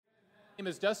My name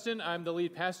is Dustin. I'm the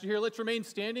lead pastor here. Let's remain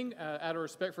standing out of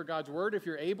respect for God's word if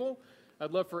you're able.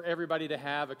 I'd love for everybody to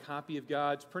have a copy of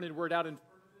God's printed word out in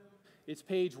front of them. It's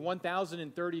page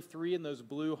 1033 in those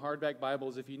blue hardback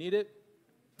Bibles if you need it.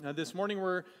 This morning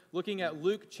we're looking at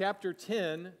Luke chapter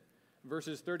 10,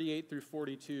 verses 38 through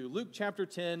 42. Luke chapter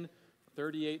 10,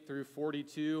 38 through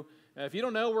 42. If you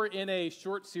don't know, we're in a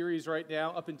short series right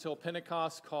now up until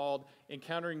Pentecost called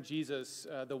Encountering Jesus,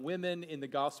 the women in the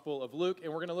Gospel of Luke.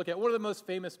 And we're going to look at one of the most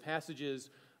famous passages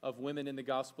of women in the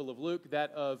Gospel of Luke,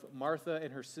 that of Martha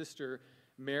and her sister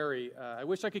Mary. I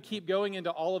wish I could keep going into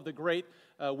all of the great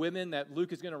women that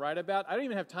Luke is going to write about. I don't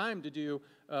even have time to do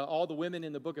all the women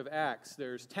in the book of Acts.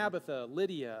 There's Tabitha,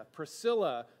 Lydia,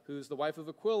 Priscilla, who's the wife of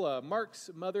Aquila, Mark's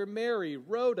mother Mary,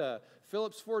 Rhoda,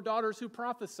 Philip's 4 daughters who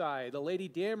prophesy, the lady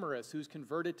Damaris, who's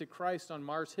converted to Christ on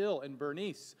Mars Hill, and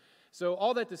Bernice. So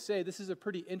all that to say, this is a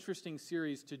pretty interesting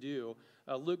series to do.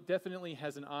 Luke definitely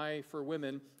has an eye for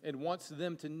women and wants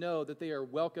them to know that they are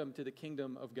welcome to the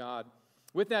kingdom of God.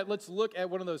 With that, let's look at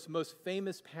one of those most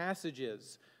famous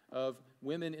passages of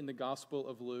women in the Gospel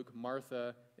of Luke,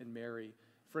 Martha and Mary.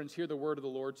 Friends, hear the word of the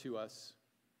Lord to us.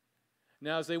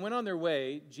 Now, as they went on their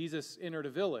way, Jesus entered a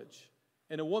village,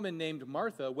 and a woman named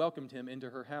Martha welcomed him into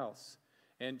her house.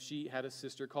 And she had a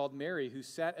sister called Mary who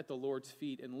sat at the Lord's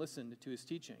feet and listened to his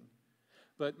teaching.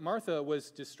 But Martha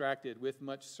was distracted with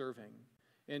much serving.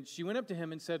 And she went up to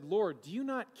him and said, "Lord, do you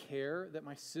not care that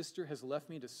my sister has left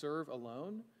me to serve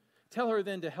alone? Tell her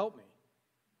then to help me."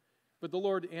 But the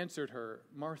Lord answered her,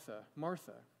 "Martha,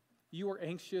 Martha, you are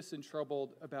anxious and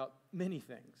troubled about many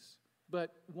things,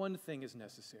 but one thing is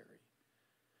necessary.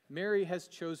 Mary has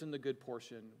chosen the good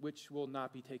portion, which will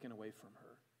not be taken away from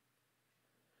her."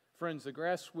 Friends, the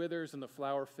grass withers and the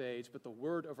flower fades, but the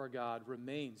word of our God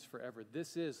remains forever.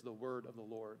 This is the word of the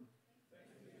Lord.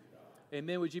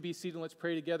 Amen. Would you be seated and let's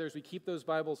pray together as we keep those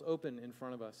Bibles open in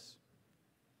front of us.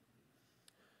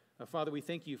 Father, we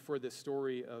thank you for this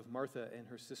story of Martha and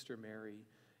her sister Mary.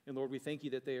 And Lord, we thank you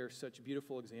that they are such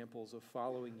beautiful examples of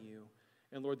following you.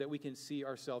 And Lord, that we can see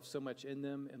ourselves so much in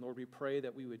them. And Lord, we pray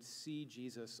that we would see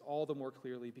Jesus all the more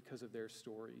clearly because of their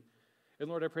story. And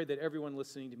Lord, I pray that everyone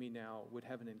listening to me now would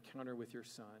have an encounter with your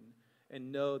Son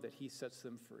and know that he sets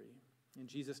them free. In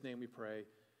Jesus' name we pray.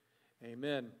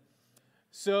 Amen.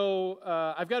 So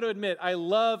I've got to admit, I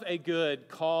love a good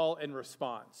call and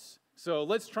response. So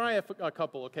let's try a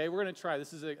couple, okay? We're going to try.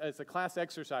 This is it's a class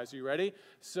exercise. Are you ready?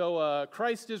 So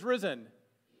Christ is risen.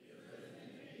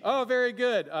 Oh, very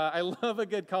good. I love a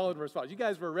good call and response. You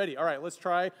guys were ready. All right, let's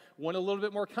try one a little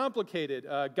bit more complicated.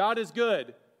 God is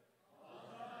good.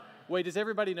 Wait, does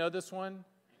everybody know this one?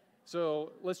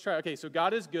 So let's try. Okay, so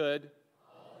God is good.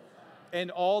 And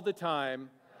all the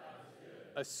time,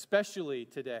 especially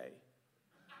today.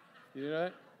 You know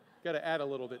that? Got to add a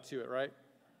little bit to it, right?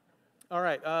 All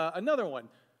right, another one.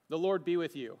 The Lord be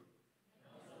with you.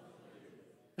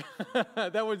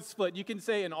 That one's split. You can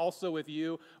say "and also with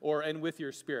you" or "and with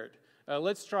your spirit."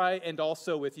 Let's try "and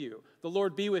also with you." The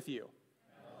Lord be with you.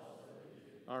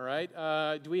 All right.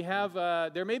 Do we have,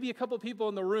 there may be a couple people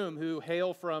in the room who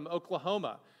hail from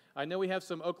Oklahoma. I know we have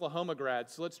some Oklahoma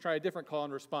grads, so let's try a different call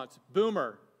and response.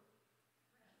 Boomer.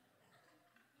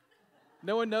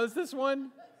 No one knows this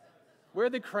one? Where are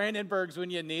the Cranenbergs when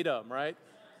you need them, right?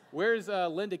 Where's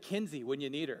Linda Kinsey when you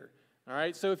need her? All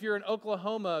right, so if you're an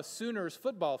Oklahoma Sooners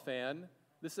football fan,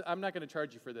 I'm not going to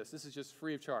charge you for this. This is just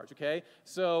free of charge, okay?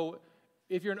 So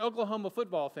if you're an Oklahoma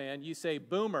football fan, you say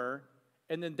Boomer,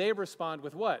 and then they respond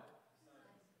with what?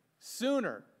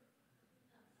 Sooner.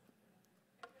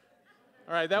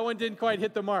 All right, that one didn't quite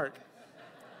hit the mark.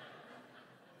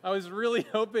 I was really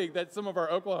hoping that some of our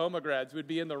Oklahoma grads would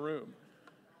be in the room.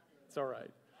 It's all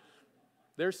right.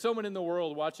 There's someone in the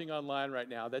world watching online right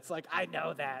now that's like, "I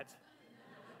know that."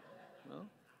 Well,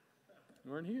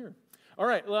 you weren't here. All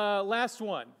right, last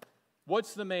one.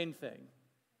 What's the main thing?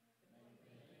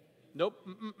 Nope.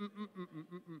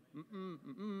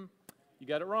 You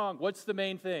got it wrong. What's the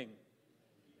main thing?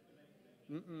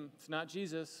 It's not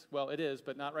Jesus. Well, it is,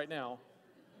 but not right now.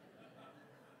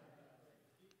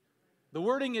 The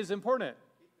wording is important.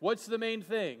 What's the main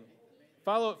thing?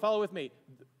 Follow with me.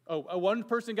 Oh, one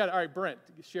person got it. All right, Brent,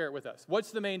 share it with us.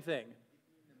 What's the main thing?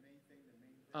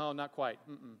 Oh, not quite.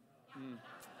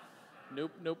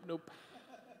 Nope.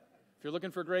 If you're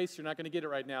looking for grace, you're not going to get it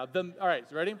right now. All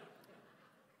right, ready?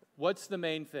 What's the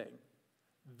main thing?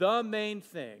 The main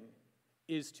thing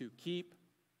is to keep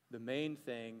the main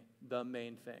thing the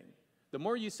main thing. The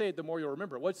more you say it, the more you'll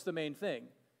remember. What's the main thing?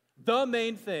 The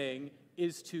main thing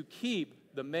is to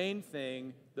keep the main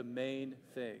thing the main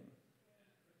thing.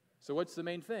 So what's the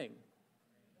main thing?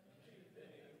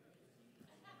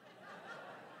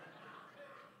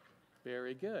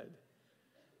 Very good.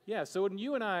 Yeah, so when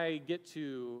you and I get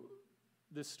to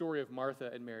this story of Martha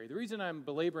and Mary, the reason I'm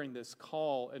belaboring this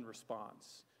call and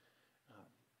response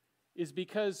is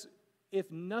because, if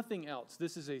nothing else,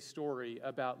 this is a story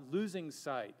about losing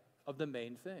sight of the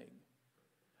main thing.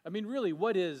 I mean, really,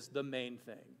 what is the main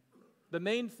thing? The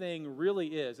main thing really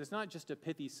is, it's not just a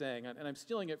pithy saying, and I'm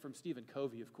stealing it from Stephen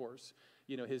Covey, of course,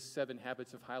 his 7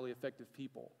 Habits of Highly Effective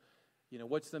People.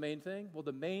 What's the main thing? Well,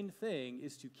 the main thing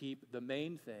is to keep the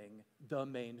main thing the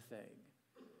main thing.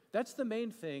 That's the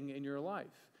main thing in your life.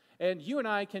 And you and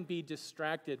I can be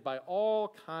distracted by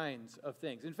all kinds of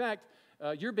things. In fact,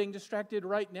 you're being distracted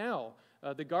right now.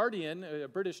 The Guardian, a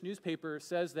British newspaper,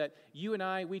 says that you and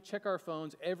I, we check our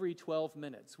phones every 12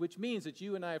 minutes, which means that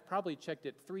you and I have probably checked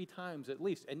it 3 times at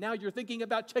least. And now you're thinking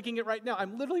about checking it right now.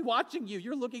 I'm literally watching you.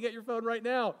 You're looking at your phone right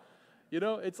now.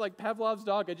 It's like Pavlov's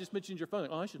dog. I just mentioned your phone.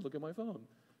 Oh, I should look at my phone.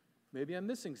 Maybe I'm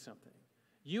missing something.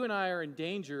 You and I are in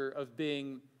danger of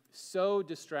being so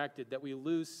distracted that we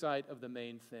lose sight of the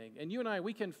main thing. And you and I,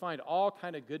 we can find all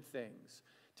kind of good things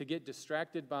to get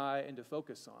distracted by and to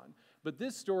focus on. But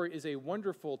this story is a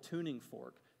wonderful tuning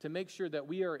fork to make sure that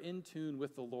we are in tune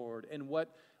with the Lord and what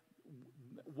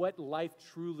life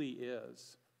truly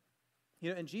is.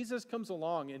 And Jesus comes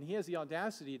along and he has the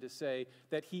audacity to say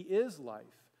that he is life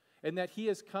and that he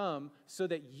has come so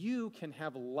that you can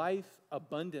have life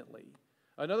abundantly.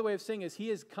 Another way of saying is he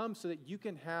has come so that you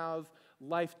can have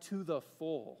life to the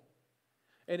full.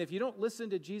 And if you don't listen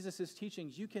to Jesus'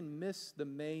 teachings, you can miss the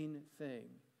main thing.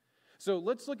 So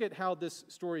let's look at how this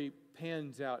story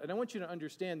pans out. And I want you to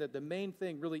understand that the main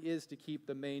thing really is to keep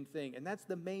the main thing. And that's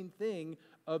the main thing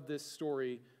of this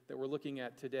story that we're looking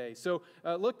at today. So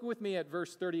look with me at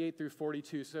verse 38 through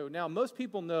 42. So now most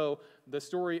people know the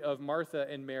story of Martha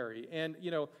and Mary. And,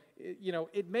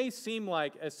 it may seem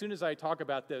like as soon as I talk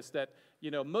about this that,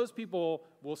 most people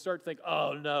will start to think,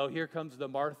 oh no, here comes the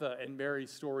Martha and Mary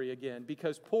story again.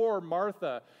 Because poor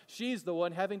Martha, she's the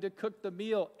one having to cook the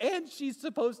meal and she's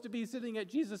supposed to be sitting at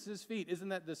Jesus' feet. Isn't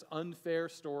that this unfair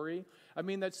story? I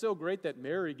mean, that's so great that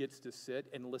Mary gets to sit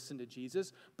and listen to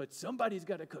Jesus, but somebody's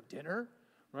got to cook dinner.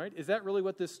 Right? Is that really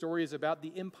what this story is about?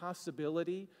 The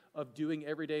impossibility of doing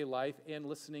everyday life and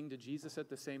listening to Jesus at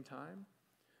the same time?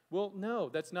 Well, no,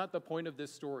 that's not the point of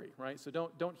this story, right? So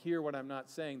don't hear what I'm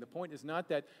not saying. The point is not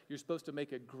that you're supposed to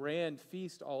make a grand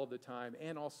feast all of the time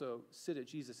and also sit at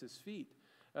Jesus' feet.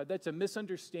 That's a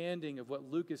misunderstanding of what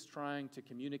Luke is trying to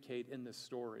communicate in this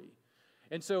story.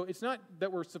 And so it's not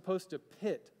that we're supposed to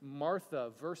pit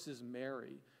Martha versus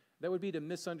Mary. That would be to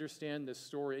misunderstand this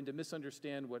story and to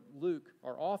misunderstand what Luke,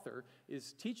 our author,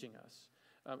 is teaching us.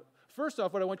 First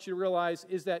off, what I want you to realize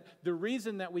is that the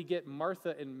reason that we get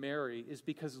Martha and Mary is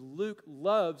because Luke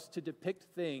loves to depict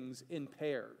things in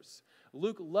pairs.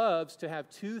 Luke loves to have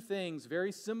 2 things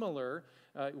very similar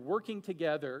working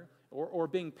together or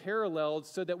being paralleled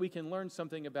so that we can learn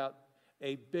something about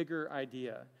a bigger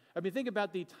idea. I mean, think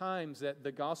about the times that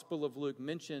the Gospel of Luke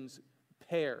mentions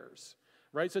pairs.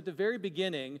 Right? So at the very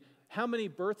beginning, how many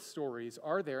birth stories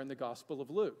are there in the Gospel of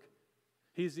Luke?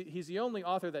 He's the only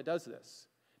author that does this.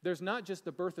 There's not just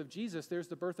the birth of Jesus, there's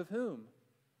the birth of whom?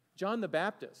 John the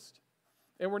Baptist.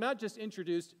 And we're not just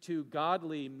introduced to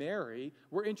godly Mary,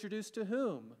 we're introduced to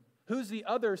whom? Who's the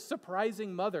other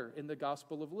surprising mother in the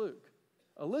Gospel of Luke?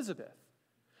 Elizabeth.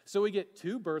 So we get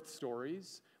 2 birth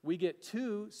stories, we get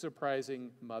 2 surprising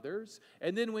mothers,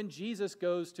 and then when Jesus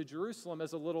goes to Jerusalem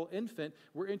as a little infant,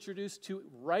 we're introduced to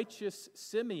righteous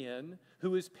Simeon,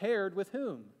 who is paired with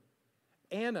whom?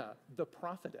 Anna, the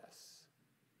prophetess.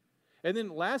 And then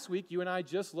last week, you and I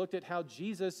just looked at how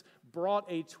Jesus brought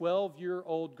a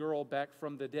 12-year-old girl back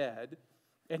from the dead,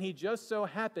 and he just so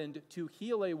happened to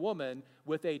heal a woman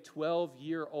with a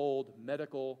 12-year-old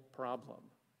medical problem.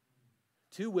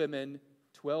 2 women,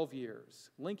 12 years,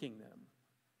 linking them.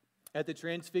 At the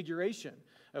Transfiguration,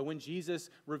 when Jesus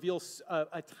reveals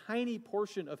a tiny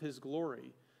portion of his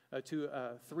glory to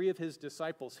 3 of his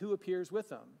disciples, who appears with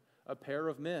them? A pair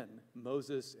of men,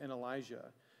 Moses and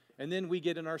Elijah. And then we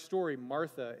get in our story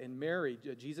Martha and Mary.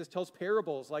 Jesus tells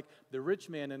parables like the rich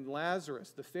man and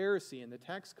Lazarus, the Pharisee and the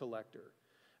tax collector.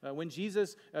 When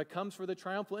Jesus comes for the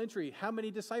triumphal entry, how many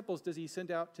disciples does he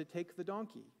send out to take the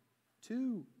donkey?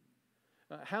 2.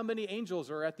 How many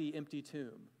angels are at the empty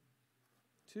tomb?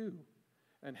 2.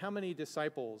 And how many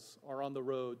disciples are on the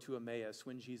road to Emmaus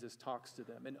when Jesus talks to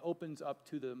them and opens up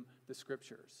to them the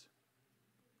scriptures?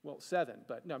 Well, 7,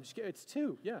 but no, I'm just kidding. It's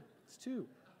 2. Yeah, it's 2.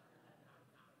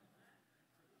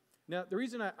 Now, the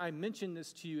reason I mention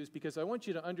this to you is because I want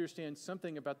you to understand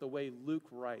something about the way Luke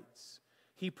writes.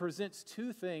 He presents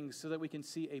 2 things so that we can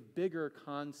see a bigger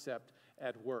concept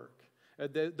at work.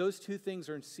 Those two things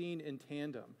are seen in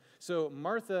tandem. So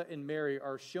Martha and Mary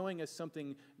are showing us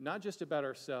something not just about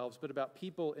ourselves, but about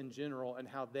people in general and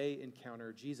how they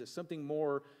encounter Jesus. Something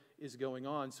more is going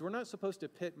on. So we're not supposed to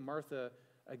pit Martha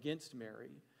against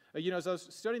Mary. As I was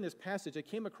studying this passage, I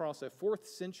came across a 4th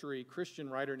century Christian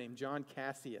writer named John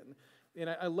Cassian. And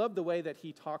I love the way that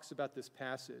he talks about this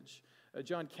passage.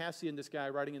 John Cassian, this guy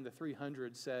writing in the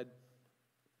 300s, said,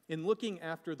 "In looking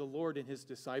after the Lord and his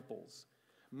disciples,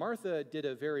 Martha did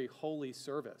a very holy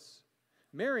service.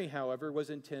 Mary, however, was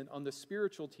intent on the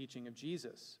spiritual teaching of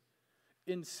Jesus.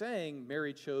 In saying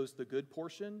Mary chose the good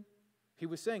portion, he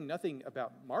was saying nothing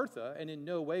about Martha, and in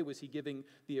no way was he giving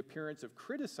the appearance of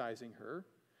criticizing her.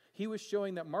 He was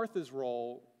showing that Martha's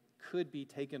role could be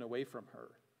taken away from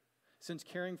her. Since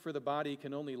caring for the body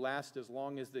can only last as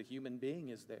long as the human being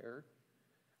is there,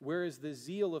 whereas the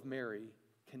zeal of Mary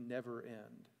can never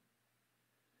end."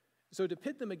 So to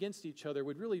pit them against each other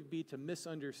would really be to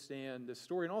misunderstand the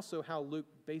story and also how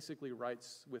Luke basically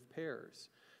writes with pairs.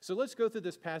 So let's go through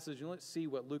this passage and let's see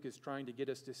what Luke is trying to get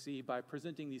us to see by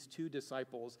presenting these two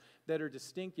disciples that are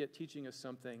distinct yet teaching us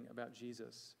something about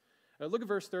Jesus. Look at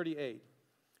verse 38.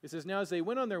 It says, "Now as they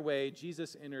went on their way,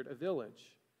 Jesus entered a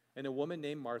village, and a woman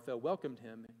named Martha welcomed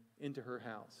him into her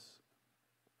house."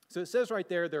 So it says right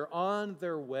there, they're on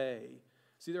their way.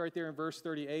 See that right there in verse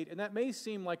 38? And that may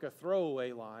seem like a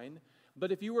throwaway line,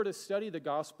 but if you were to study the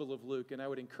Gospel of Luke, and I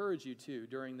would encourage you to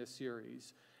during this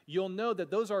series, you'll know that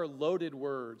those are loaded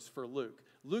words for Luke.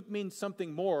 Luke means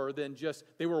something more than just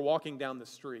they were walking down the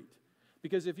street.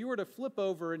 Because if you were to flip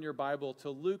over in your Bible to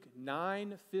Luke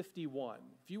 9:51,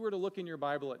 if you were to look in your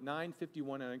Bible at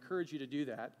 9:51, and I encourage you to do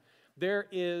that, there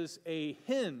is a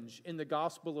hinge in the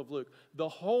Gospel of Luke. The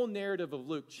whole narrative of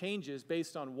Luke changes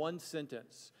based on one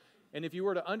sentence. And if you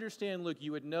were to understand Luke,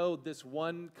 you would know this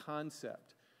one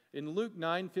concept. In Luke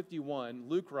 9:51,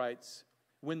 Luke writes,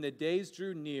 "When the days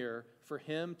drew near for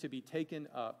him to be taken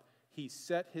up, he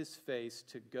set his face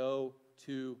to go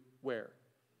to" where?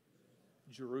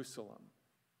 Jerusalem.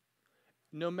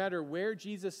 No matter where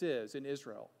Jesus is in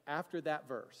Israel, after that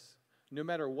verse, no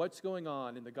matter what's going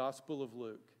on in the Gospel of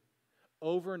Luke,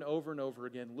 over and over and over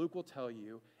again, Luke will tell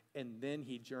you, and then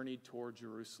he journeyed toward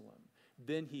Jerusalem.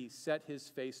 Then he set his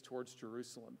face towards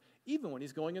Jerusalem. Even when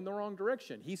he's going in the wrong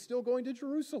direction, he's still going to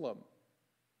Jerusalem.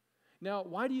 Now,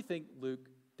 why do you think Luke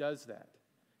does that?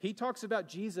 He talks about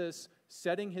Jesus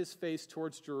setting his face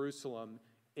towards Jerusalem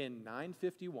in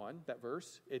 9:51, that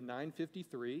verse, in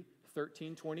 9:53,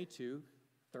 13:22,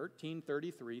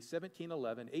 13:33,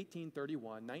 17:11,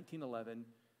 18:31, 19:11.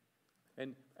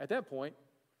 And at that point,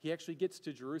 he actually gets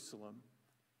to Jerusalem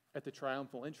at the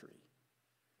triumphal entry,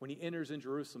 when he enters in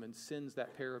Jerusalem and sends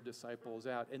that pair of disciples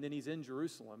out. And then he's in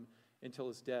Jerusalem until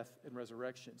his death and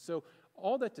resurrection. So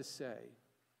all that to say,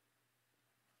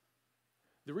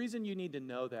 the reason you need to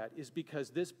know that is because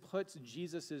this puts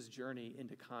Jesus' journey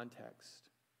into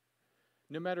context.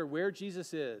 No matter where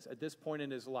Jesus is at this point in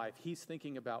his life, he's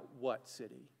thinking about what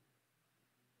city?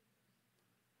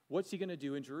 What's he going to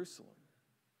do in Jerusalem?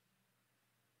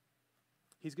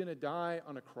 He's going to die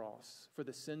on a cross for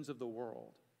the sins of the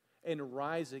world and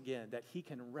rise again, that he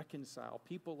can reconcile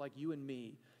people like you and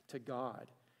me to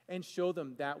God and show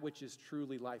them that which is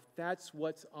truly life. That's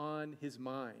what's on his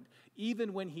mind.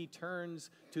 Even when he turns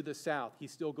to the south,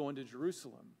 he's still going to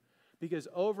Jerusalem. Because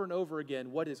over and over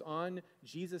again, what is on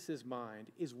Jesus'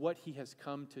 mind is what he has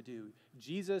come to do.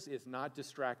 Jesus is not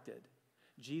distracted.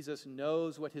 Jesus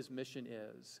knows what his mission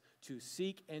is, to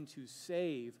seek and to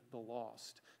save the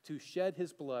lost, to shed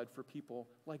his blood for people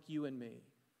like you and me.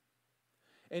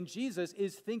 And Jesus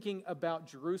is thinking about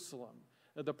Jerusalem.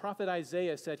 The prophet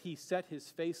Isaiah said he set his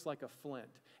face like a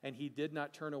flint, and he did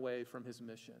not turn away from his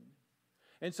mission.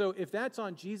 And so if that's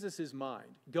on Jesus'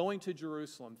 mind, going to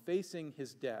Jerusalem, facing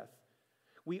his death,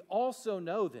 we also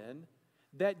know then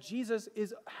that Jesus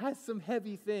has some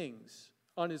heavy things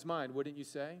on his mind, wouldn't you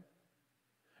say?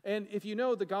 And if you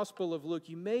know the Gospel of Luke,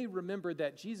 you may remember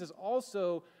that Jesus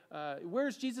also,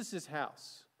 where's Jesus'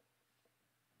 house?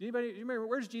 Anybody, you remember,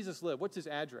 where does Jesus live? What's his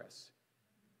address?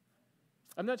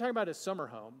 I'm not talking about his summer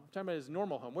home. I'm talking about his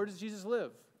normal home. Where does Jesus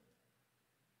live?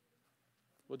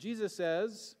 Well, Jesus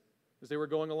says, as they were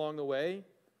going along the way,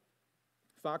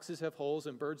 foxes have holes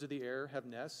and birds of the air have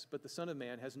nests, but the Son of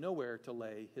Man has nowhere to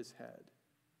lay his head.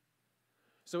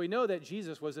 So we know that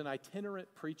Jesus was an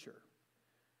itinerant preacher.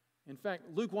 In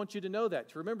fact, Luke wants you to know that,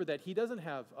 to remember that he doesn't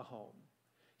have a home.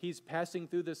 He's passing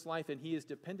through this life and he is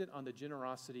dependent on the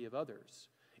generosity of others.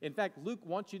 In fact, Luke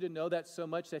wants you to know that so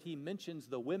much that he mentions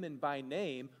the women by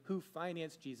name who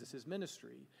financed Jesus'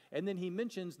 ministry. And then he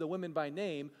mentions the women by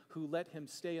name who let him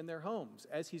stay in their homes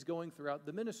as he's going throughout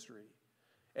the ministry.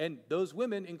 And those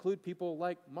women include people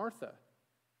like Martha.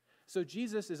 So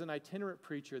Jesus is an itinerant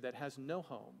preacher that has no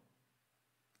home.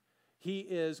 He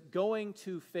is going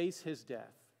to face his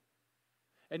death.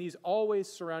 And he's always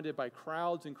surrounded by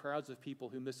crowds and crowds of people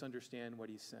who misunderstand what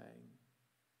he's saying.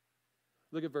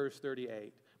 Look at verse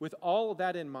 38. With all of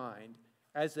that in mind,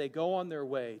 as they go on their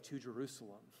way to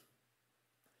Jerusalem,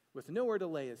 with nowhere to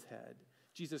lay his head,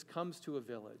 Jesus comes to a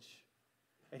village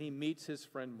and he meets his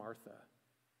friend Martha.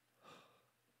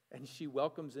 And she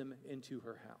welcomes him into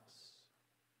her house.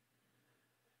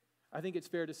 I think it's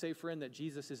fair to say, friend, that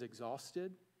Jesus is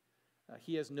exhausted.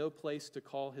 He has no place to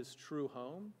call his true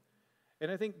home.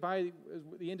 And I think by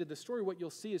the end of the story, what you'll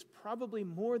see is probably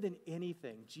more than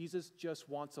anything, Jesus just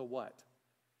wants a what?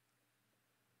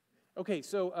 Okay,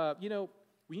 so,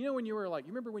 when you were you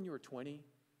remember when you were 20? You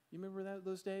remember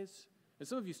those days? And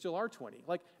some of you still are 20.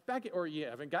 Or you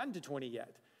haven't gotten to 20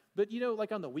 yet. But,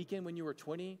 on the weekend when you were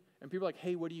 20, and people were like,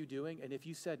 hey, what are you doing? And if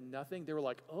you said nothing, they were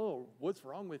like, oh, what's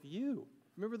wrong with you?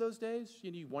 Remember those days?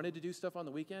 You wanted to do stuff on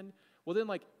the weekend? Well, then,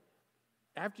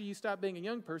 after you stop being a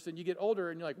young person, you get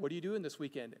older, and you're like, what are you doing this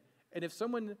weekend? And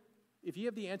if you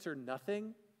have the answer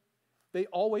nothing, they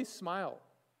always smile.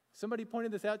 Somebody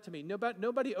pointed this out to me.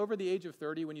 Nobody over the age of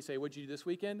 30, when you say, what'd you do this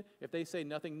weekend? If they say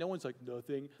nothing, no one's like,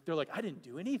 nothing. They're like, I didn't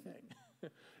do anything.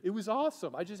 It was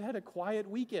awesome. I just had a quiet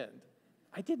weekend.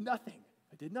 I did nothing.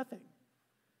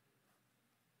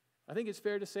 I think it's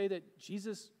fair to say that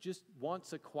Jesus just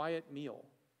wants a quiet meal.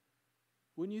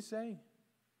 Wouldn't you say?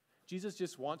 Jesus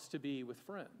just wants to be with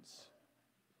friends.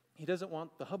 He doesn't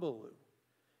want the hullabaloo.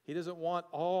 He doesn't want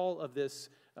all of this,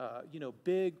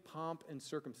 big pomp and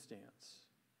circumstance.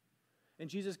 And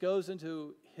Jesus goes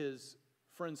into his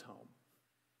friend's home,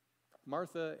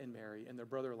 Martha and Mary and their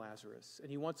brother Lazarus,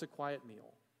 and he wants a quiet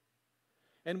meal.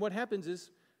 And what happens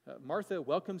is Martha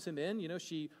welcomes him in.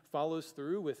 She follows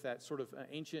through with that sort of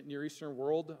ancient Near Eastern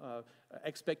world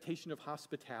expectation of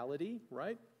hospitality,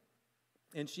 right?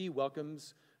 And she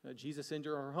welcomes Jesus into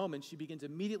her home, and she begins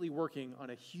immediately working on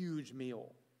a huge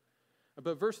meal.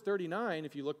 But verse 39,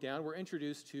 if you look down, we're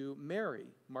introduced to Mary,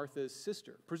 Martha's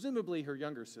sister, presumably her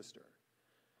younger sister.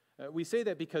 We say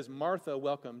that because Martha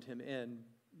welcomed him in,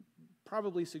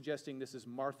 probably suggesting this is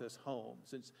Martha's home,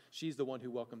 since she's the one who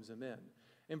welcomes him in.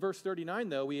 In verse 39,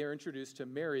 though, we are introduced to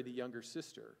Mary, the younger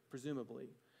sister, presumably.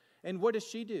 And what does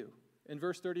she do? In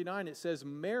verse 39, it says,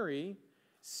 Mary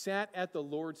sat at the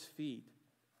Lord's feet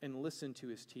and listened to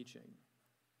his teaching.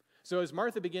 So as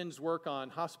Martha begins work on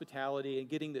hospitality and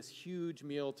getting this huge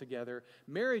meal together,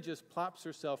 Mary just plops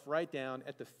herself right down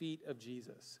at the feet of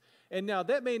Jesus. And now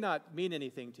that may not mean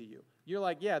anything to you. You're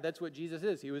like, yeah, that's what Jesus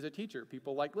is. He was a teacher.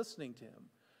 People like listening to him.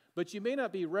 But you may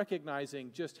not be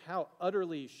recognizing just how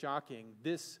utterly shocking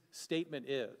this statement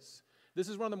is. This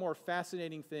is one of the more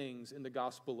fascinating things in the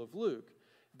Gospel of Luke,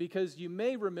 because you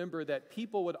may remember that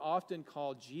people would often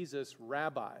call Jesus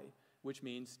rabbi, which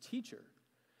means teacher.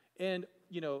 And,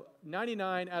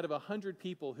 99 out of 100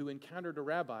 people who encountered a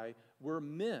rabbi were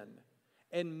men.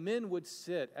 And men would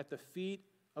sit at the feet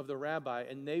of the rabbi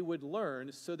and they would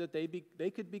learn so that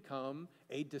they could become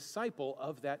a disciple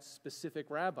of that specific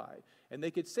rabbi. And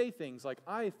they could say things like,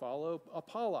 I follow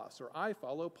Apollos, or I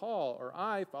follow Paul, or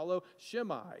I follow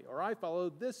Shammai, or I follow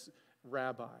this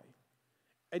rabbi.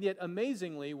 And yet,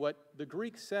 amazingly, what the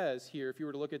Greek says here, if you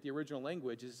were to look at the original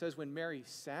language, is it says when Mary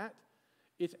sat,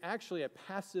 it's actually a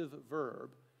passive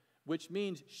verb, which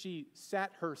means she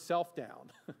sat herself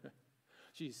down.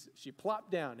 She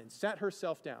plopped down and sat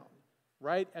herself down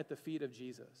right at the feet of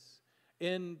Jesus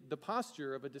in the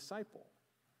posture of a disciple.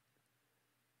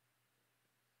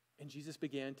 And Jesus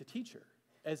began to teach her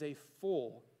as a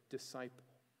full disciple.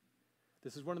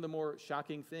 This is one of the more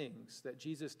shocking things that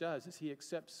Jesus does, is he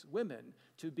accepts women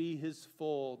to be his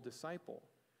full disciple.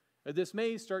 This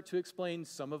may start to explain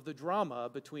some of the drama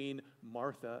between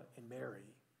Martha and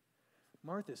Mary.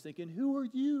 Martha's thinking, who are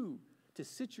you to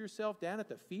sit yourself down at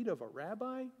the feet of a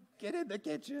rabbi? Get in the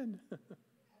kitchen.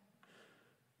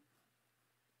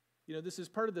 This is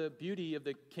part of the beauty of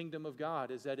the kingdom of God,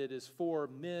 is that it is for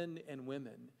men and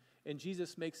women. And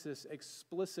Jesus makes this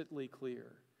explicitly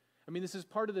clear. This is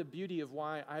part of the beauty of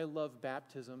why I love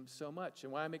baptism so much,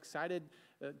 and why I'm excited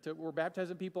we're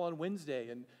baptizing people on Wednesday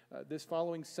and this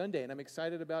following Sunday, and I'm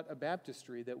excited about a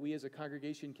baptistry that we as a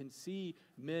congregation can see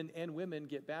men and women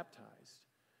get baptized.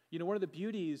 One of the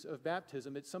beauties of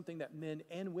baptism, it's something that men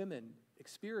and women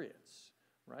experience,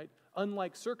 right?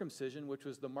 Unlike circumcision, which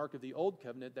was the mark of the old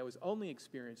covenant that was only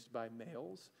experienced by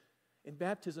males, in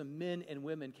baptism, men and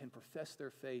women can profess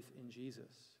their faith in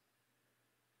Jesus.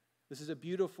 This is a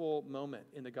beautiful moment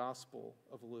in the Gospel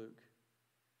of Luke.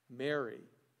 Mary,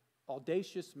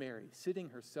 audacious Mary sitting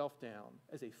herself down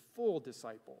as a full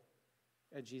disciple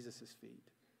at Jesus' feet.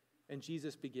 And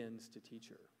Jesus begins to teach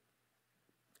her.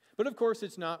 But of course,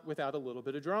 it's not without a little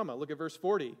bit of drama. Look at verse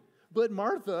 40. But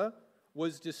Martha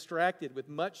was distracted with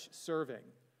much serving.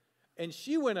 And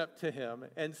she went up to him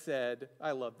and said,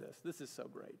 I love this. This is so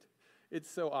great.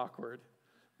 It's so awkward.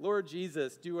 Lord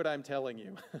Jesus, do what I'm telling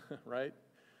you, right?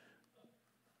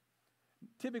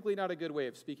 Typically not a good way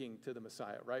of speaking to the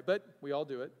Messiah, right? But we all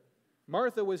do it.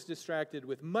 Martha was distracted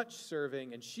with much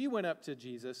serving, and she went up to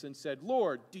Jesus and said,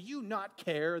 Lord, do you not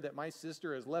care that my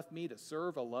sister has left me to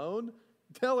serve alone?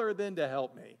 Tell her then to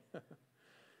help me.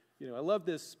 I love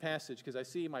this passage because I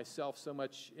see myself so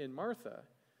much in Martha.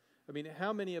 I mean,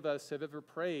 how many of us have ever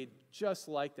prayed just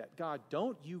like that? God,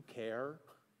 don't you care?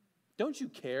 Don't you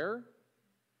care?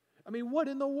 I mean, what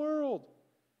in the world?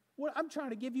 I'm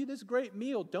trying to give you this great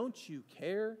meal. Don't you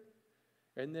care?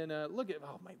 And then look at,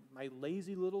 my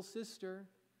lazy little sister.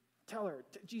 Tell her,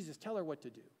 Jesus, tell her what to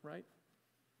do, right?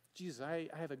 Jesus, I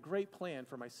have a great plan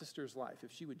for my sister's life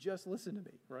if she would just listen to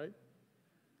me, right?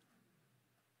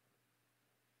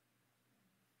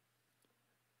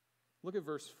 Look at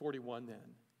verse 41 then.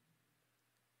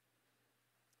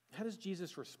 How does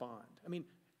Jesus respond? I mean,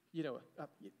 let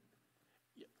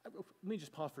me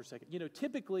just pause for a second.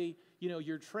 Typically,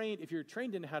 you're trained, if you're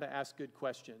trained in how to ask good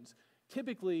questions,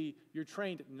 typically you're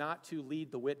trained not to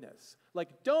lead the witness.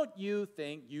 Like, don't you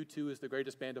think U2 is the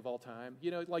greatest band of all time? You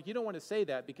don't want to say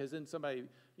that because then somebody,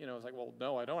 is like, well,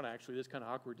 no, I don't actually. That's kind of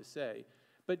awkward to say.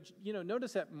 But,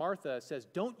 notice that Martha says,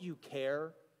 don't you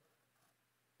care?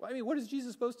 Well, I mean, what is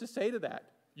Jesus supposed to say to that?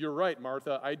 You're right,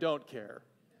 Martha, I don't care.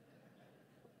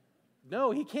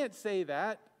 No, he can't say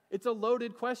that. It's a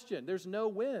loaded question. There's no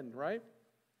win, right?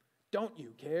 Don't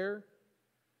you care?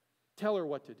 Tell her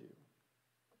what to do.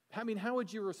 I mean, how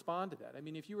would you respond to that? I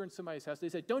mean, if you were in somebody's house, they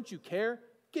said, don't you care?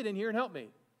 Get in here and help me.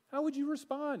 How would you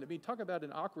respond? I mean, talk about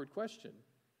an awkward question.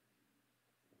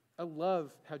 I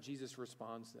love how Jesus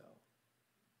responds, though.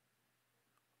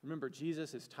 Remember,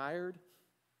 Jesus is tired.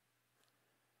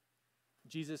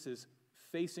 Jesus is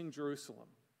facing Jerusalem.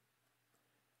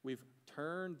 We've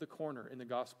turned the corner in the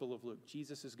Gospel of Luke.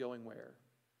 Jesus is going where?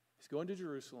 He's going to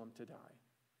Jerusalem to die.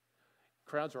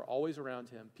 Crowds are always around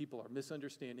him. People are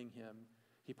misunderstanding him.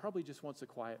 He probably just wants a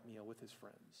quiet meal with his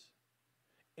friends.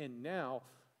 And now,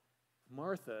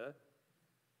 Martha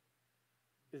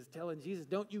is telling Jesus,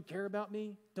 don't you care about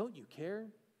me? Don't you care?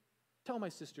 Tell my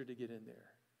sister to get in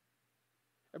there.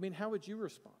 I mean, how would you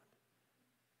respond?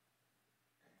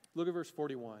 Look at verse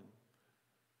 41.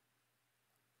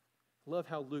 Love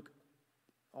how Luke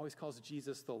always calls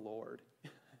Jesus the Lord.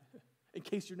 In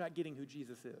case you're not getting who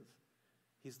Jesus is.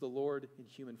 He's the Lord in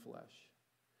human flesh.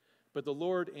 But the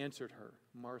Lord answered her,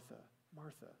 Martha,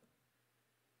 Martha,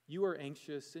 you are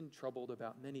anxious and troubled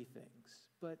about many things,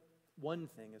 but one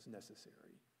thing is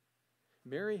necessary.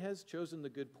 Mary has chosen the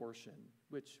good portion,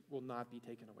 which will not be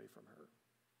taken away from her.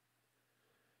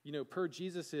 Per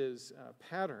Jesus'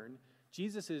 pattern,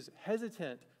 Jesus is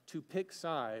hesitant to pick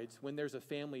sides when there's a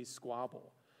family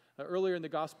squabble. Earlier in the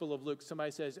Gospel of Luke,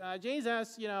 somebody says,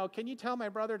 Jesus, can you tell my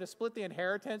brother to split the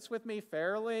inheritance with me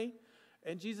fairly?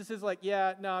 And Jesus is like,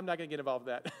 yeah, no, I'm not going to get involved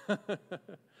with that.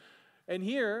 And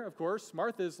here, of course,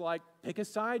 Martha's like, pick a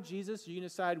side, Jesus. Are you going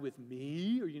to side with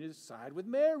me or are you going to side with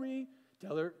Mary?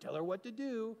 Tell her what to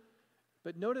do.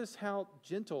 But notice how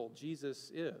gentle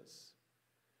Jesus is.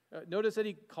 Notice that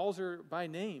he calls her by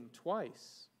name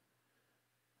twice.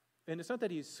 And it's not that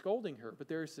he's scolding her, but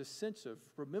there's this sense of,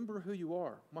 remember who you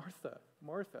are. Martha,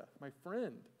 Martha, my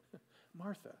friend.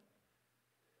 Martha,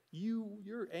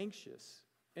 you're anxious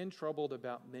and troubled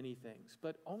about many things,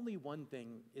 but only one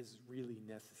thing is really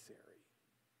necessary.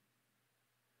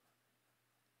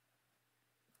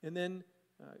 And then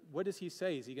what does he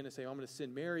say? Is he going to say, I'm going to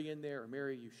send Mary in there, or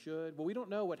Mary, you should? Well, we don't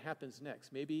know what happens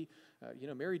next. Maybe,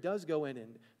 Mary does go in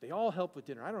and they all help with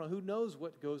dinner. I don't know. Who knows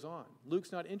what goes on?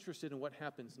 Luke's not interested in what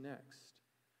happens next.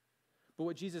 But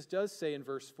what Jesus does say in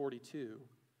verse 42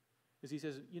 is he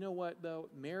says, you know what, though?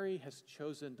 Mary has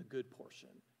chosen the good portion.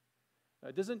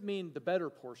 It doesn't mean the better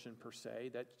portion per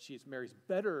se, that Mary's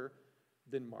better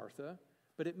than Martha,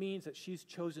 but it means that she's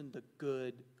chosen the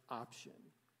good option.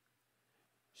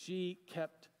 She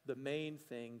kept the main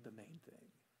thing,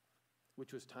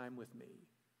 which was time with me.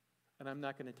 And I'm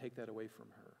not going to take that away from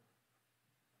her.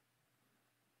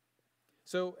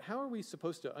 So how are we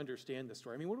supposed to understand this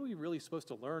story? I mean, what are we really supposed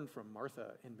to learn from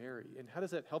Martha and Mary? And how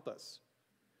does that help us?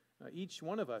 Each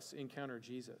one of us encounter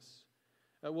Jesus.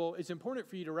 Well, it's important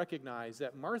for you to recognize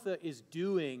that Martha is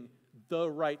doing the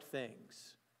right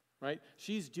things, right?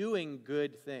 She's doing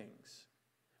good things.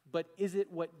 But is it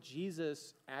what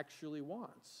Jesus actually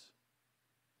wants?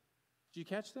 Did you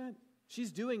catch that?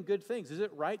 She's doing good things. Is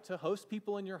it right to host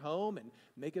people in your home and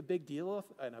make a big deal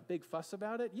and a big fuss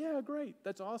about it? Yeah, great.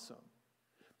 That's awesome.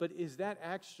 But is that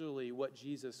actually what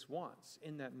Jesus wants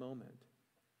in that moment?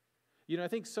 I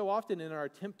think so often in our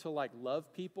attempt to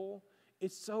love people,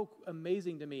 it's so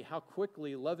amazing to me how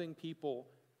quickly loving people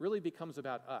really becomes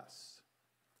about us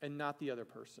and not the other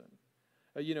person.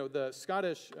 The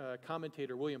Scottish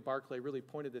commentator William Barclay really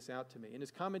pointed this out to me. In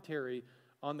his commentary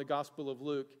on the Gospel of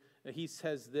Luke, he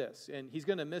says this, and he's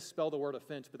going to misspell the word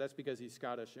offense, but that's because he's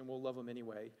Scottish, and we'll love him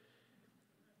anyway.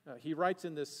 He writes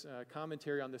in this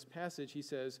commentary on this passage, he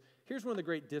says, here's one of the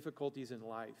great difficulties in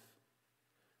life.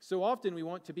 So often we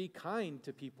want to be kind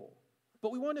to people,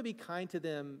 but we want to be kind to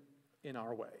them in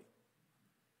our way.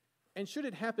 And should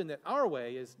it happen that our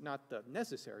way is not the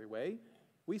necessary way,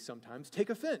 we sometimes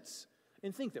take offense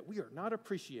and think that we are not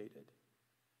appreciated.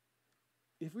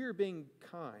 If we are being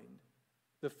kind,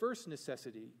 the first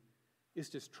necessity is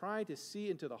to try to see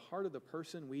into the heart of the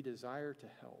person we desire to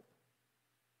help.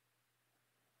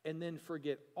 And then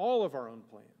forget all of our own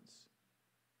plans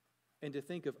and to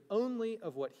think of only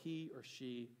of what he or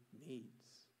she needs.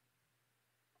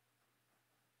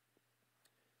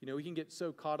 We can get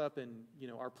so caught up in,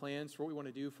 our plans for what we want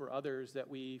to do for others that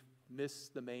we miss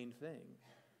the main thing.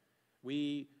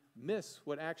 We miss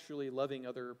what actually loving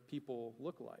other people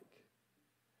look like.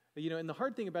 And the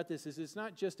hard thing about this is it's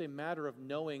not just a matter of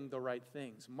knowing the right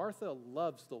things. Martha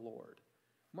loves the Lord.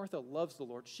 Martha loves the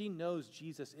Lord. She knows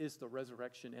Jesus is the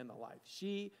resurrection and the life.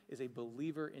 She is a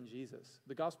believer in Jesus.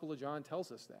 The Gospel of John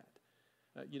tells us that.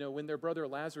 When their brother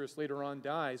Lazarus later on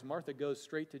dies, Martha goes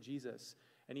straight to Jesus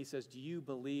and he says, do you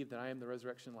believe that I am the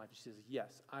resurrection and life? She says,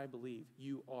 yes, I believe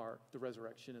you are the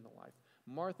resurrection and the life.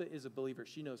 Martha is a believer.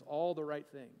 She knows all the right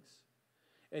things.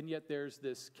 And yet there's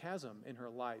this chasm in her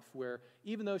life where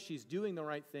even though she's doing the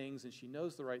right things and she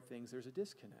knows the right things, there's a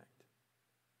disconnect.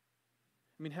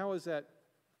 How is that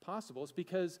possible? It's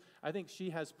because I think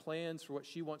she has plans for what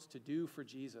she wants to do for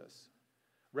Jesus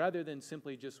rather than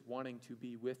simply just wanting to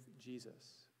be with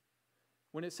Jesus.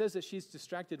 When it says that she's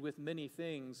distracted with many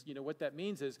things, what that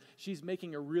means is she's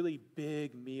making a really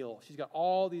big meal. She's got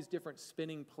all these different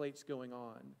spinning plates going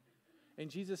on. And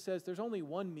Jesus says there's only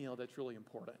one meal that's really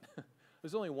important.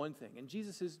 There's only one thing. And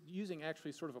Jesus is using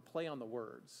actually sort of a play on the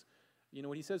words.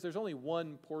 When he says there's only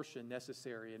one portion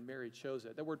necessary and Mary chose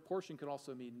it, that word portion could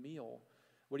also mean meal.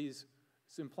 What he's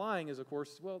implying is, of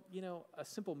course, a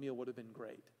simple meal would have been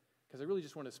great because I really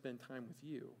just want to spend time with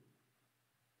you.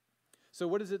 So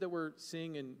what is it that we're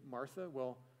seeing in Martha?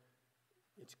 Well,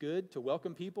 it's good to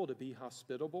welcome people, to be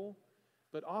hospitable.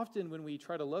 But often when we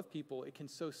try to love people, it can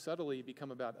so subtly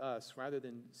become about us rather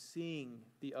than seeing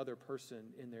the other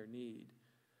person in their need.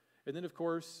 And then, of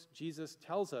course, Jesus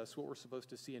tells us what we're supposed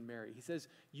to see in Mary. He says,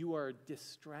 you are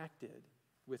distracted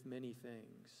with many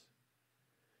things.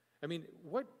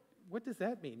 What does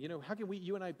that mean? How can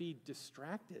you and I be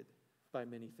distracted by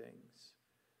many things?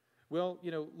 Well,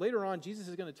 later on, Jesus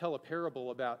is going to tell a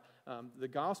parable about the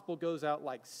gospel goes out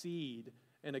like seed,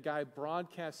 and a guy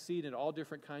broadcasts seed in all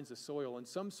different kinds of soil, and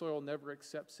some soil never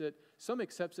accepts it. Some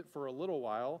accepts it for a little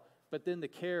while, but then the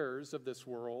cares of this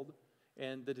world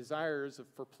and the desires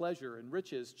for pleasure and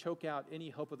riches choke out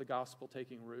any hope of the gospel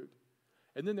taking root.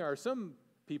 And then there are some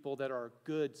people that are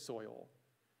good soil,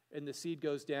 and the seed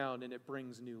goes down and it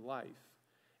brings new life.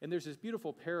 And there's this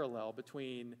beautiful parallel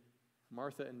between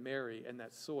Martha and Mary and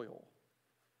that soil.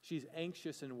 She's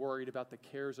anxious and worried about the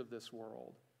cares of this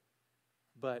world,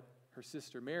 but her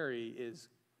sister Mary is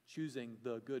choosing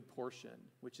the good portion,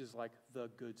 which is like the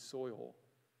good soil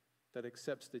that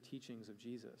accepts the teachings of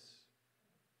Jesus.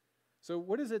 So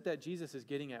what is it that Jesus is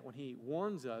getting at when he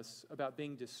warns us about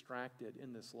being distracted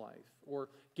in this life or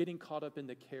getting caught up in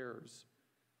the cares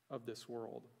of this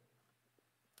world?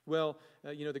 Well,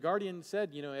 the Guardian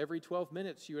said, every 12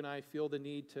 minutes you and I feel the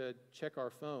need to check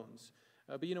our phones.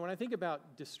 But when I think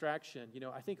about distraction,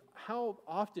 I think how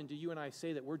often do you and I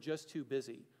say that we're just too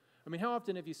busy? How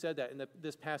often have you said that in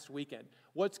this past weekend?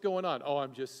 What's going on? Oh,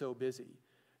 I'm just so busy.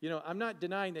 I'm not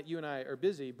denying that you and I are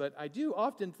busy, but I do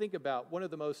often think about one of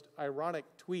the most ironic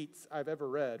tweets I've ever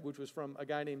read, which was from a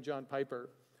guy named John Piper.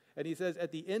 And he says,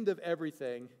 at the end of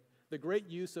everything, the great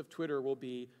use of Twitter will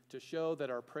be to show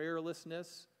that our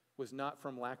prayerlessness was not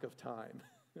from lack of time.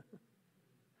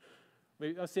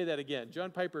 I'll say that again.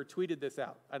 John Piper tweeted this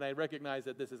out, and I recognize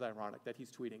that this is ironic that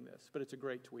he's tweeting this, but it's a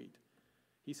great tweet.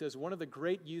 He says, one of the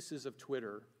great uses of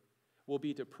Twitter will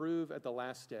be to prove at the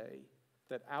last day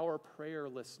that our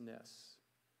prayerlessness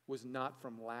was not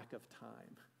from lack of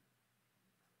time.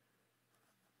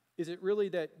 Is it really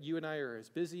that you and I are as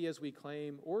busy as we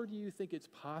claim, or do you think it's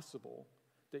possible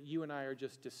that you and I are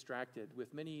just distracted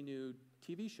with many new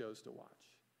TV shows to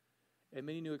watch and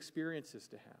many new experiences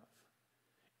to have?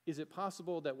 Is it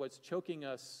possible that what's choking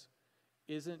us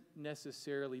isn't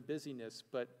necessarily busyness,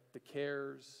 but the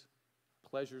cares,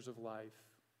 pleasures of life,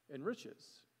 and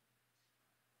riches?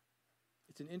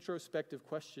 It's an introspective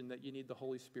question that you need the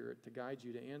Holy Spirit to guide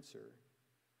you to answer.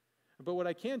 But what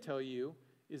I can tell you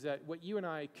is that what you and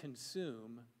I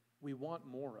consume, we want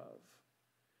more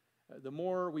of. The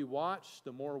more we watch,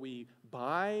 the more we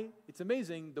buy. It's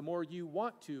amazing, the more you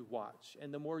want to watch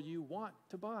and the more you want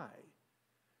to buy.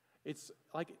 It's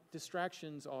like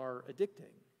distractions are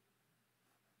addicting.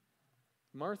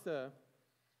 Martha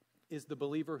is the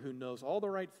believer who knows all the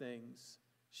right things.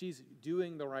 She's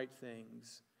doing the right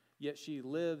things, yet she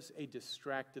lives a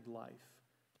distracted life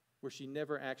where she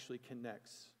never actually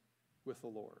connects with the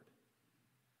Lord.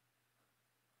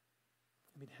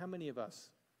 I mean, how many of us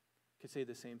could say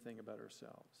the same thing about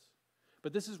ourselves?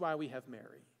 But this is why we have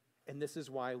Mary, and this is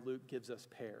why Luke gives us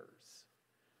pairs,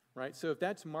 right? So if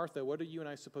that's Martha, what are you and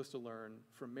I supposed to learn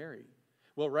from Mary?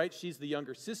 Well, right, she's the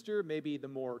younger sister, maybe the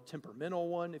more temperamental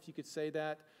one, if you could say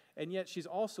that, and yet she's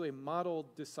also a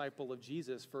model disciple of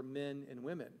Jesus for men and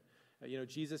women.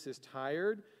 Jesus is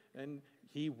tired, and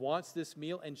he wants this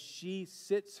meal, and she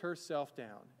sits herself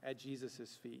down at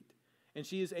Jesus' feet. And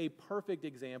she is a perfect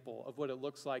example of what it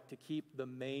looks like to keep the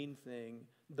main thing,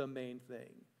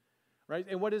 right?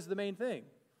 And what is the main thing?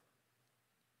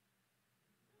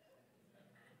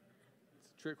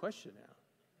 It's a trick question now.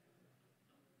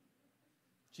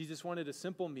 Jesus wanted a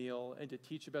simple meal and to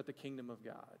teach about the kingdom of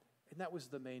God. And that was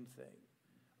the main thing.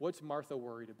 What's Martha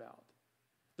worried about?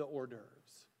 The hors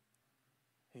d'oeuvres.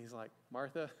 And he's like,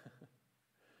 Martha,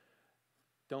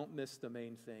 don't miss the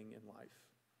main thing in life.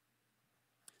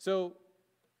 So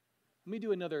let me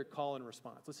do another call and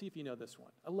response. Let's see if you know this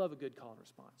one. I love a good call and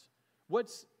response.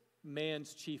 What's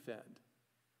man's chief end?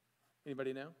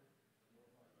 Anybody know?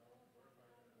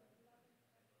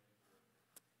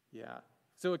 Yeah.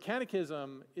 So a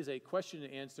catechism is a question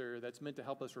and answer that's meant to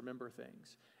help us remember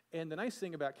things. And the nice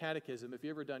thing about catechism, if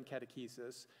you've ever done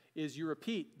catechesis, is you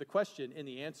repeat the question in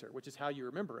the answer, which is how you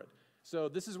remember it. So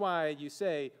this is why you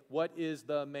say, what is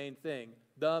the main thing?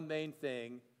 The main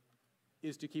thing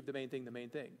is to keep the main thing the main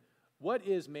thing. What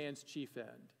is man's chief end?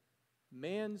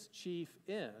 Man's chief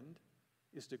end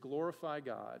is to glorify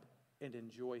God and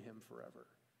enjoy him forever.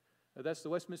 Now, that's the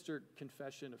Westminster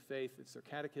Confession of Faith. It's their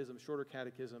catechism, shorter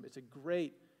catechism. It's a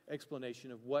great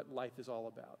explanation of what life is all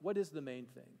about. What is the main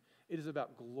thing? It is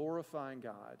about glorifying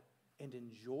God and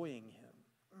enjoying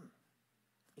him.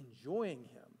 Enjoying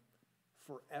him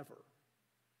forever.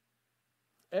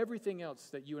 Everything else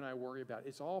that you and I worry about,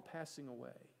 it's all passing away.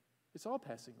 It's all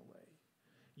passing away.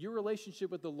 Your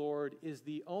relationship with the Lord is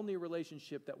the only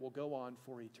relationship that will go on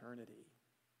for eternity.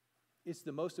 It's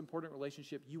the most important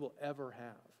relationship you will ever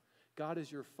have. God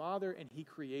is your Father, and he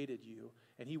created you,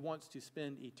 and he wants to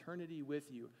spend eternity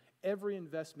with you. Every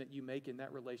investment you make in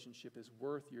that relationship is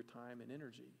worth your time and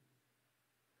energy.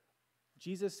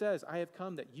 Jesus says, I have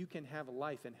come that you can have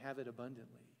life and have it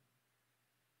abundantly.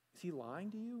 Is he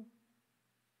lying to you?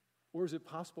 Or is it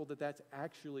possible that that's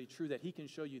actually true, that he can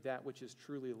show you that which is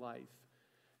truly life?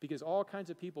 Because all kinds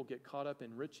of people get caught up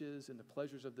in riches and the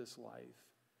pleasures of this life,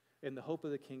 and the hope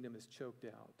of the kingdom is choked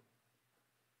out.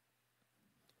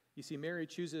 You see, Mary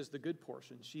chooses the good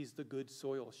portion. She's the good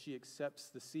soil. She accepts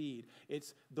the seed.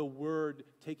 It's the word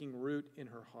taking root in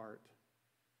her heart.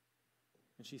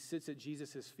 And she sits at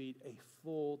Jesus' feet, a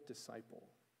full disciple.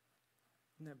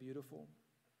 Isn't that beautiful?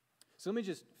 So let me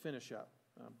just finish up.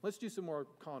 Let's do some more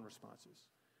call and responses.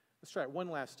 Let's try it one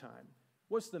last time.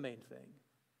 What's the main thing?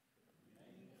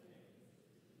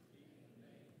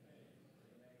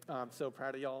 I'm so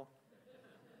proud of y'all.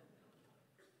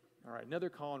 All right, another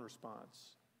call and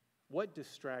response. What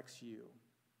distracts you?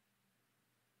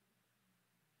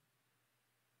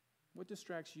 What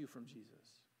distracts you from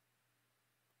Jesus?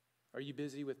 Are you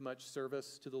busy with much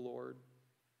service to the Lord?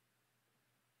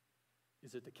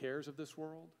 Is it the cares of this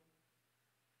world?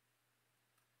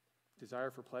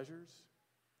 Desire for pleasures?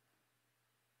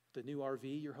 The new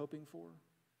RV you're hoping for?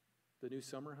 The new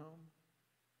summer home?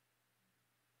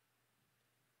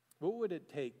 What would it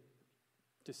take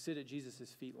to sit at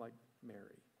Jesus' feet like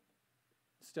Mary?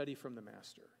 Study from the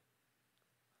Master.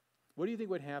 What do you think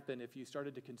would happen if you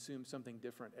started to consume something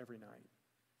different every night,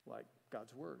 like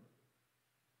God's Word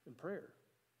and prayer?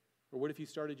 Or what if you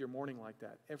started your morning like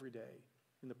that every day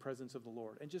in the presence of the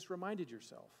Lord and just reminded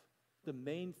yourself the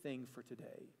main thing for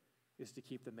today is to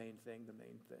keep the main thing the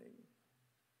main thing?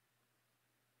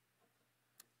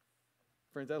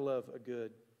 Friends, I love a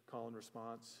good call and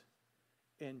response.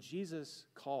 And Jesus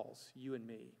calls you and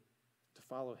me to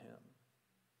follow him.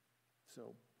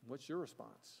 So, what's your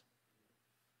response?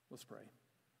 Let's pray.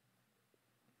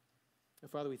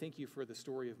 Father, we thank you for the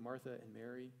story of Martha and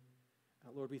Mary.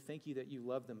 Lord, we thank you that you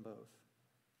love them both.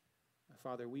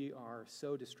 Father, we are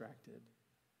so distracted.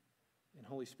 And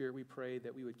Holy Spirit, we pray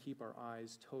that we would keep our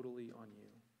eyes totally on you,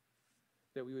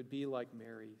 that we would be like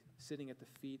Mary, sitting at the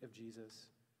feet of Jesus,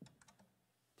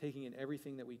 taking in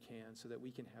everything that we can so that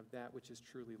we can have that which is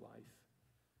truly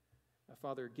life.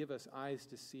 Father, give us eyes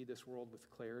to see this world with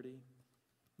clarity.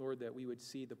 Lord, that we would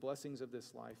see the blessings of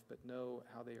this life, but know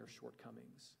how they are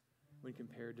shortcomings when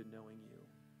compared to knowing you.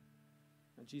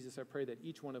 And Jesus, I pray that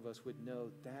each one of us would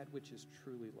know that which is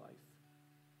truly life.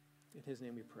 In his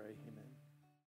name we pray, amen.